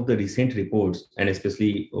see some of the recent reports, and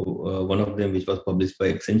especially one of them which was published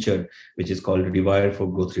by Accenture, which is called Rewire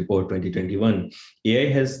for Growth Report 2021, AI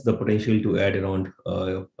has the potential to add around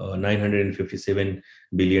 $957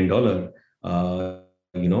 billion,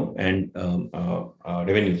 and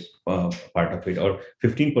revenues part of it, or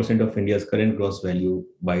 15% of India's current gross value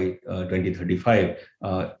by 2035.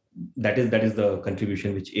 That is the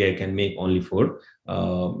contribution which AI can make only for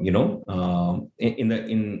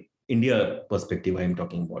in India perspective I am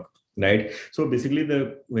talking about, right? So basically,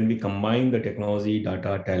 when we combine the technology,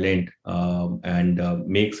 data, talent, and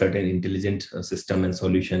make certain intelligent system and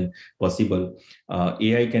solution possible,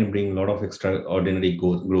 AI can bring a lot of extraordinary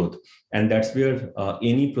growth. And that's where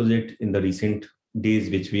any project in the recent days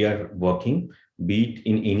which we are working, be it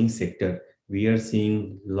in any sector, we are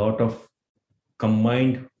seeing a lot of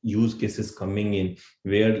combined use cases coming in,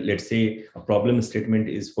 where let's say a problem statement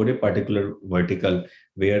is for a particular vertical,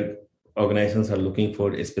 where organizations are looking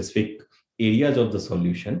for a specific areas of the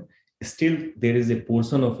solution. Still there is a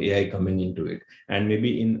portion of AI coming into it, and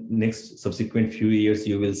maybe in next subsequent few years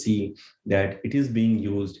you will see that it is being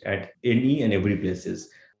used at any and every places.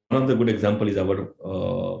 One of the good example is our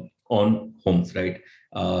on homes, right?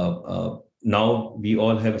 Now we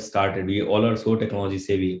all have started, we all are so technology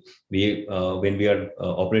savvy. We when we are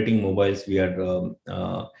operating mobiles, we are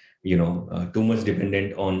too much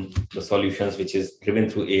dependent on the solutions which is driven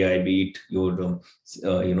through AI, be it your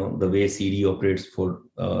the way Siri operates for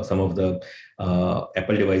some of the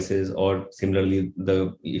Apple devices, or similarly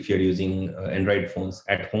the if you're using Android phones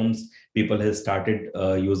at homes, people have started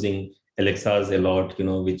using Alexa's a lot,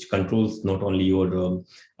 which controls not only your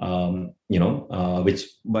which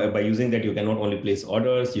by using that you can not only place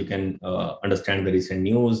orders, you can understand the recent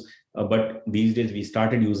news, but these days we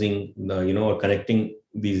started using the or connecting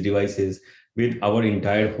these devices with our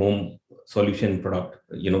entire home solution product,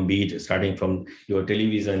 be it starting from your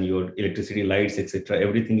television, your electricity lights, etc.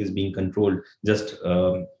 Everything is being controlled just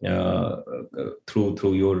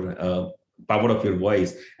through your power of your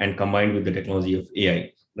voice, and combined with the technology of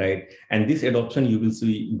AI, right? And this adoption you will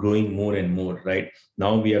see growing more and more, right?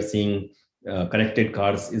 Now we are seeing connected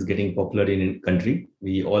cars is getting popular in country.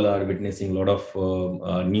 We all are witnessing a lot of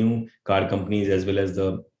new car companies, as well as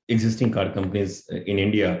the existing car companies in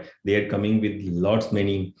India. They are coming with lots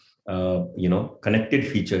many connected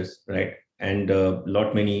features, right? And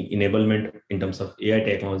lot many enablement in terms of AI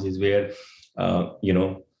technologies, where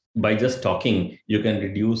by just talking, you can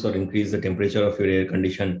reduce or increase the temperature of your air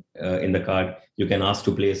condition in the car. You can ask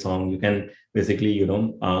to play a song. You can basically,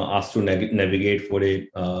 ask to navigate for a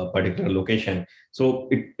particular location. So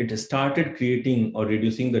it started creating or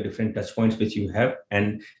reducing the different touch points which you have,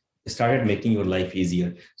 and started making your life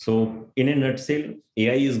easier. So in a nutshell,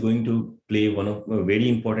 AI is going to play one of a very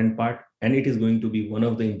important part, and it is going to be one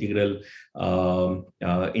of the integral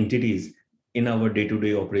entities in our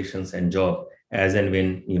day-to-day operations and job, as and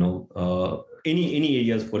when any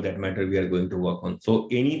areas for that matter we are going to work on. So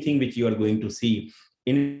anything which you are going to see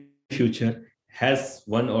in future has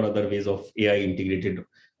one or other ways of AI integrated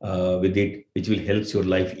with it, which will help your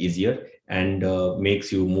life easier and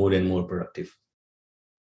makes you more and more productive.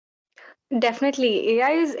 Definitely,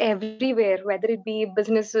 AI is everywhere, whether it be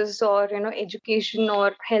businesses or education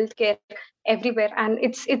or healthcare, everywhere, and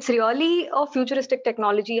it's really a futuristic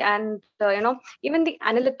technology, and even the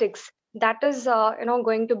analytics that is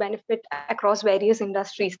going to benefit across various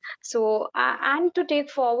industries. So and to take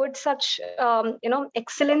forward such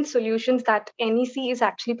excellent solutions that NEC is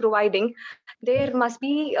actually providing, there must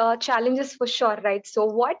be challenges for sure, right? So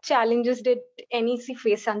what challenges did NEC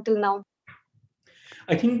face until now?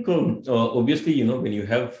 I think obviously, when you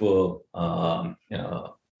have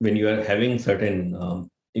when you are having certain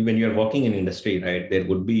when you are working in industry, right, there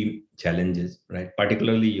would be challenges, right?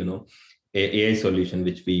 Particularly, AI solution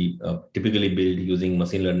which we typically build using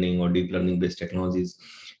machine learning or deep learning based technologies.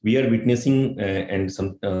 We are witnessing and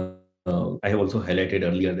some. I have also highlighted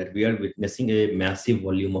earlier that we are witnessing a massive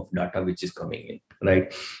volume of data which is coming in,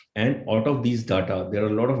 right? And out of these data, there are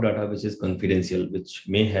a lot of data which is confidential, which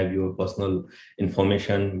may have your personal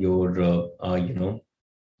information, your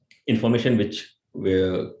information which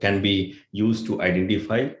can be used to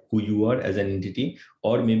identify who you are as an entity,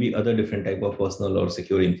 or maybe other different type of personal or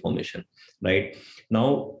secure information, right?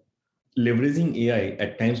 Now, leveraging AI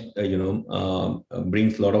at times,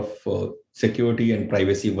 brings a lot of security and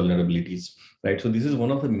privacy vulnerabilities, right? So this is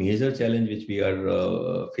one of the major challenge which we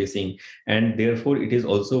are facing, and therefore it is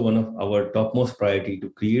also one of our topmost priority to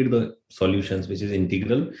create the solutions which is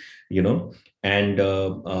integral, and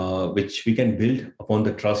which we can build upon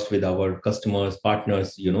the trust with our customers,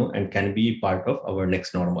 partners, and can be part of our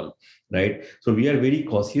next normal, right? So we are very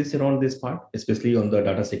cautious around this part, especially on the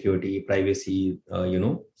data security, privacy,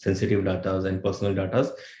 sensitive data and personal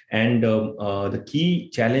data. And the key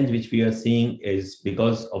challenge which we are seeing is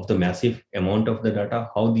because of the massive amount of the data,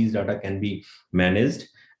 how these data can be managed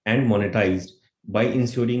and monetized by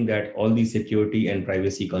ensuring that all these security and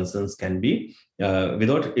privacy concerns can be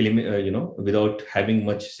without having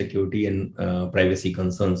much security and privacy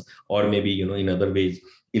concerns, or maybe in other ways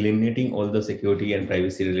eliminating all the security and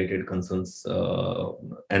privacy related concerns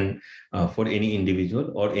and for any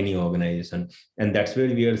individual or any organization. And that's where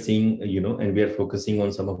we are seeing, and we are focusing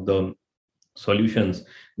on some of the solutions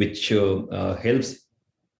which helps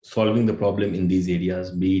solving the problem in these areas,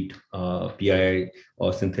 be it PII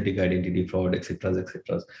or synthetic identity fraud, etc.,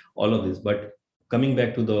 all of this. But coming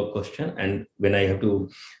back to the question, and when I have to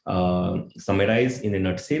summarize in a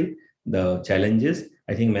nutshell the challenges,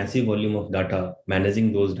 I think massive volume of data,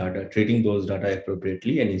 managing those data, treating those data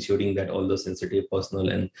appropriately, and ensuring that all the sensitive personal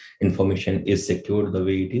and information is secured the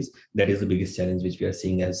way it is. That is the biggest challenge which we are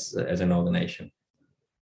seeing as an organization.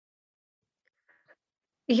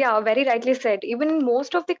 Yeah, very rightly said. Even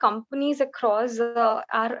most of the companies across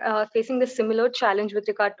are facing the similar challenge with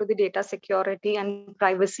regard to the data security and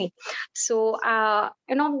privacy. So,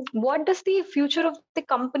 what does the future of the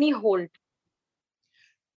company hold?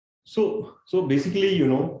 So basically,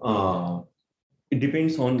 it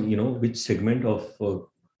depends on which segment of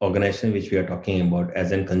organization which we are talking about,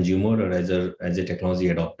 as a consumer or as a technology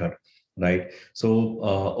adopter, right? So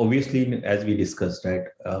obviously, as we discussed, right,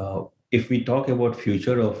 if we talk about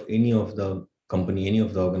future of any of the company, any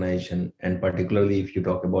of the organization, and particularly if we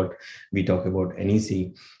talk about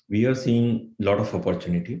NEC, we are seeing a lot of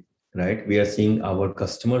opportunity, right? We are seeing our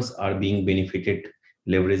customers are being benefited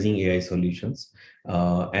leveraging AI solutions,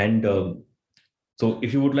 so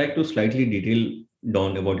if you would like to slightly detail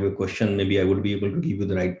down about your question, maybe I would be able to give you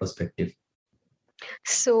the right perspective.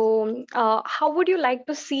 So, how would you like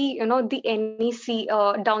to see, the NEC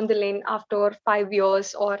down the lane after 5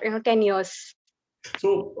 years or 10 years?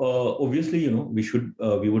 So obviously,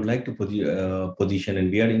 we would like to position,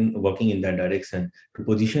 and we are working in that direction to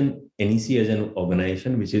position NEC as an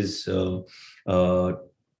organization which is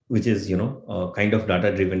kind of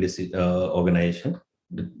data-driven organization.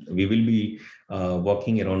 We will be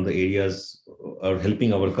working around the areas or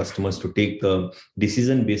helping our customers to take the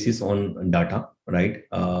decision basis on data, right?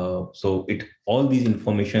 So all these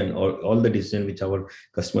information or all the decision which our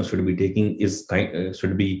customers should be taking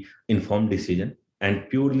should be informed decision, and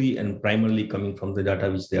purely and primarily coming from the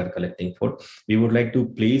data which they are collecting for. We would like to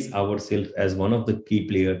place ourselves as one of the key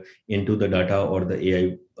player into the data or the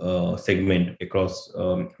AI segment across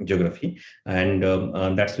geography, and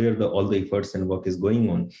that's where all the efforts and work is going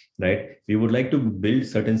on, right? We would like to build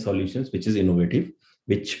certain solutions which is innovative,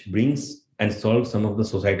 which brings and solve some of the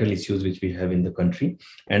societal issues which we have in the country.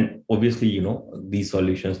 And obviously, these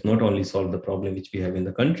solutions not only solve the problem which we have in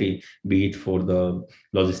the country, be it for the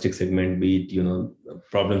logistics segment, be it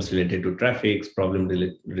problems related to traffic, problem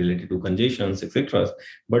related to congestions, etc.,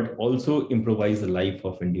 but also improvise the life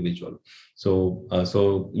of individual. So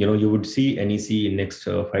you would see NEC in next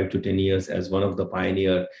 5 to 10 years as one of the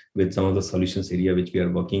pioneer with some of the solutions area which we are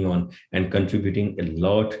working on, and contributing a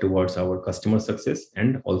lot towards our customer success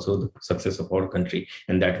and also the success of our country.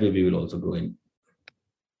 And that way we will also grow in.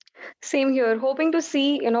 Same here, hoping to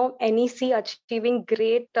see NEC achieving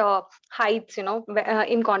great heights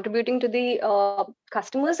in contributing to the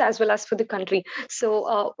customers as well as for the country.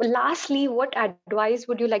 So lastly, what advice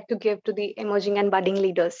would you like to give to the emerging and budding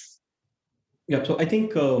leaders? Yeah, so I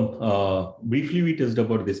think briefly we touched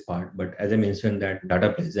about this part, but as I mentioned, that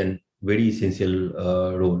data plays a very essential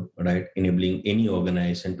role, right? Enabling any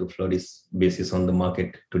organization to flourish basis on the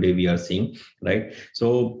market today we are seeing, right?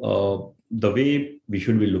 So the way we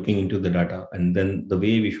should be looking into the data, and then the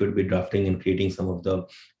way we should be drafting and creating some of the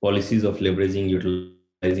policies of leveraging,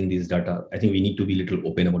 utilizing these data, I think we need to be a little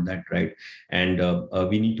open about that, right? And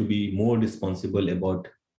we need to be more responsible about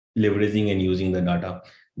leveraging and using the data,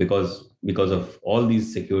 because of all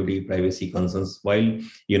these security privacy concerns. While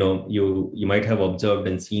you might have observed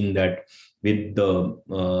and seen that with the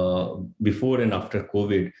before and after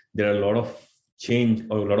COVID, there are a lot of change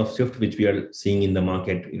or a lot of shift which we are seeing in the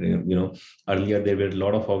market. Earlier there were a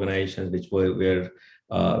lot of organizations which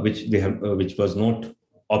which was not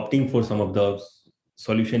opting for some of the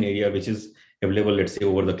solution area which is available, let's say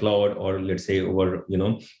over the cloud, or let's say over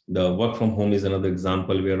the work from home is another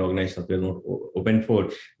example where organizations were not open for.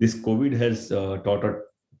 This COVID has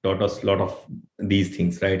taught us a lot of these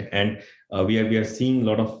things, right? And we are seeing a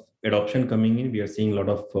lot of adoption coming in, we are seeing a lot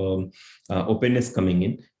of openness coming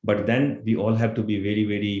in, but then we all have to be very,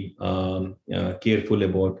 very careful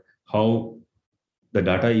about how the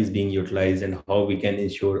data is being utilized and how we can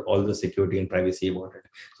ensure all the security and privacy about it.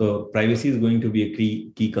 So privacy is going to be a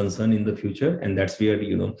key concern in the future, and that's where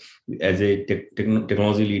as a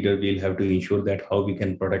technology leader, we'll have to ensure that how we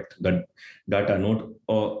can protect the data, not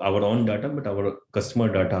our own data but our customer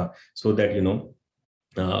data, so that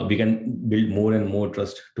we can build more and more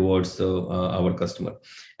trust towards our customer.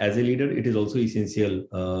 As a leader, it is also essential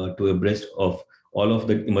to abreast of all of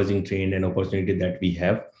the emerging trend and opportunity that we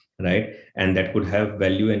have, right? And that could have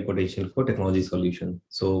value and potential for technology solution.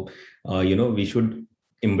 So, we should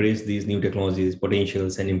embrace these new technologies,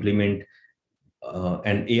 potentials, and implement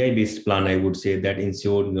an AI-based plan, I would say, that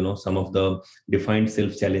ensure, some of the defined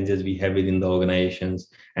self challenges we have within the organizations.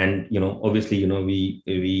 And, obviously,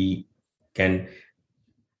 we can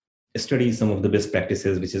study some of the best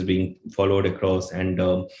practices which is being followed across, and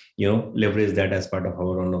leverage that as part of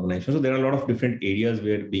our own organization. So there are a lot of different areas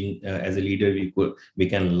where being as a leader we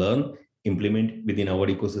can learn, implement within our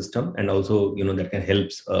ecosystem, and also that can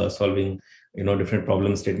help solving different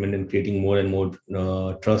problem statement and creating more and more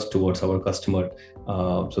trust towards our customer.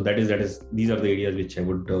 So that is these are the areas which I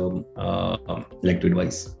would like to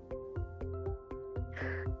advise.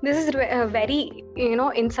 This is very,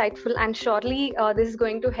 insightful, and surely this is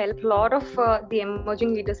going to help a lot of the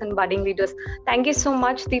emerging leaders and budding leaders. Thank you so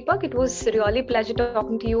much, Deepak. It was really a pleasure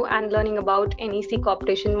talking to you and learning about NEC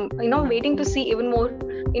Corporation. Waiting to see even more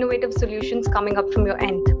innovative solutions coming up from your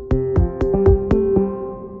end.